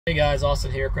Hey guys,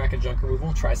 Austin here, Kraken Junk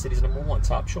Removal, Tri-City's #1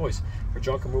 top choice for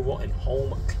junk removal and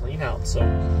home clean out. So,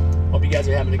 hope you guys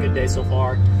are having a good day so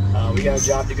far. We got a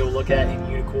job to go look at in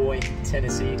Unicoi,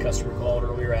 Tennessee. Customer called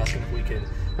earlier asking if we could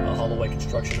haul away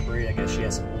construction debris. I guess she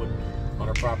has some wood on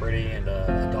her property and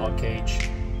a dog cage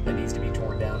that needs to be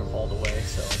torn down and hauled away.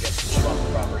 So, I guess when she bought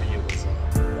the property, it was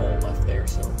all left there.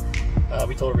 So,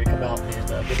 we told her we'd come out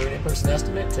and give her an in-person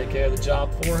estimate, take care of the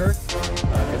job for her.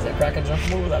 Because at Kraken Junk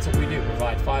Removal, that's what we do.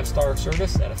 Provide 5-star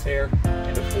service at a fair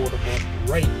and affordable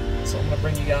rate. So I'm going to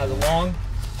bring you guys along,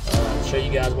 show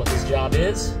you guys what this job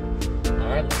is. All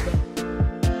right, let's go.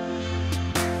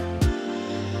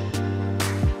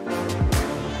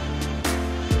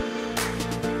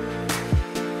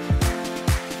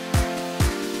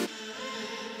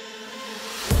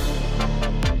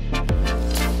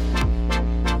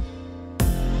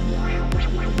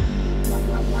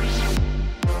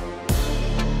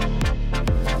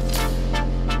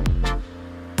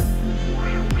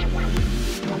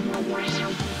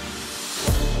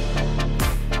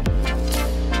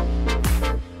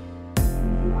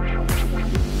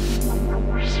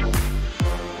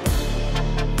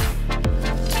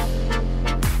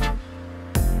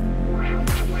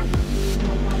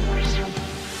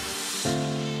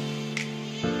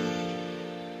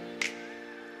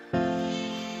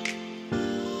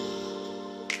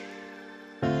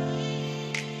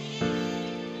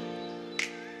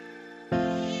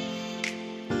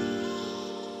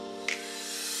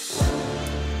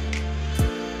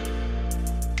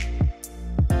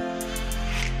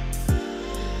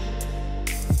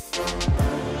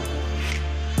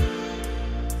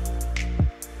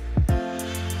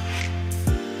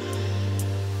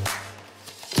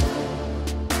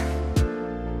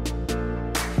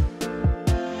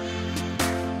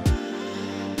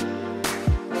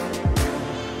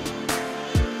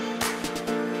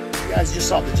 Guys, just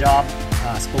saw the job.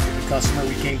 Spoke with the customer.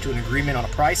 We came to an agreement on a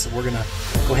price, so we're gonna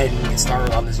go ahead and get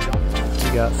started on this job.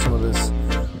 We got some of this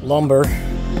lumber.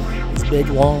 It's big,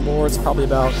 long boards, probably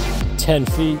about 10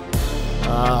 feet.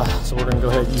 So we're gonna go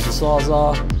ahead and use the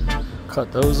Sawzall,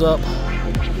 cut those up,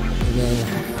 and then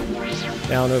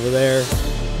down over there,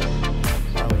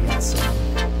 we got some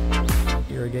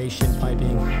irrigation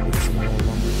piping with some more lumber.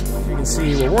 As you can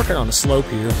see, we're working on a slope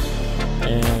here,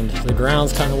 and the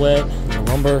ground's kind of wet, and the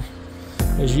lumber,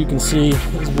 as you can see,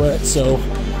 is wet. So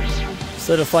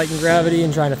instead of fighting gravity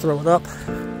and trying to throw it up,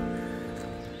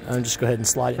 I'm just go ahead and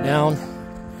slide it down.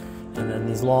 And then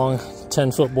these long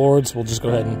 10-foot boards, we'll just go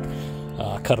ahead and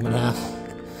cut them in half.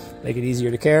 Make it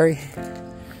easier to carry,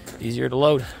 easier to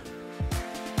load.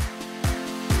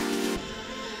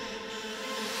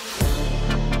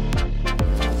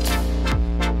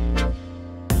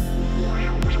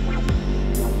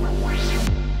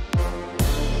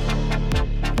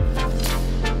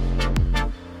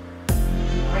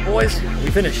 Boys,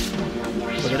 we finished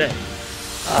for the day.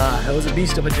 It was a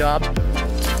beast of a job.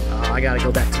 I gotta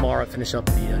go back tomorrow and finish up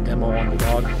the demo on the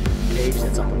dog cage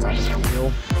that's up on top of the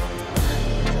hill.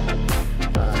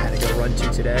 Had to go run to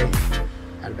today.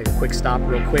 Had to make a quick stop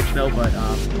real quick though, but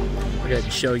I'm going to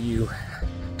show you,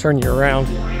 turn you around.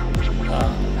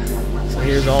 So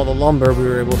here's all the lumber we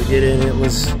were able to get in. It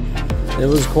was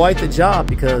quite the job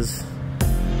because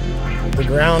the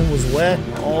ground was wet.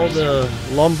 All the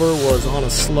lumber was on a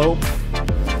slope,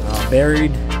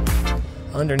 buried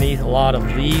underneath a lot of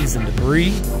leaves and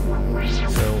debris.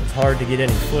 So it's hard to get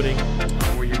any footing.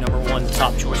 We're your #1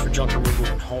 top choice for junk removal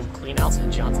and home cleanouts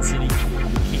in Johnson City,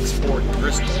 Kingsport, and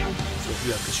Bristol. So if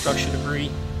you have construction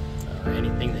debris or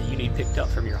anything that you need picked up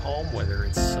from your home, whether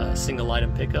it's a single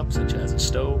item pickup such as a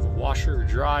stove, a washer, or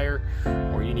dryer,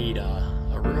 or you need a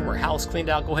room or house cleaned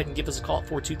out, go ahead and give us a call at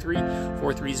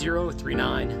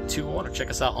 423-430-3921 or check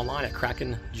us out online at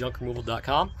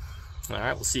krakenjunkremoval.com. All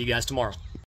right, we'll see you guys tomorrow.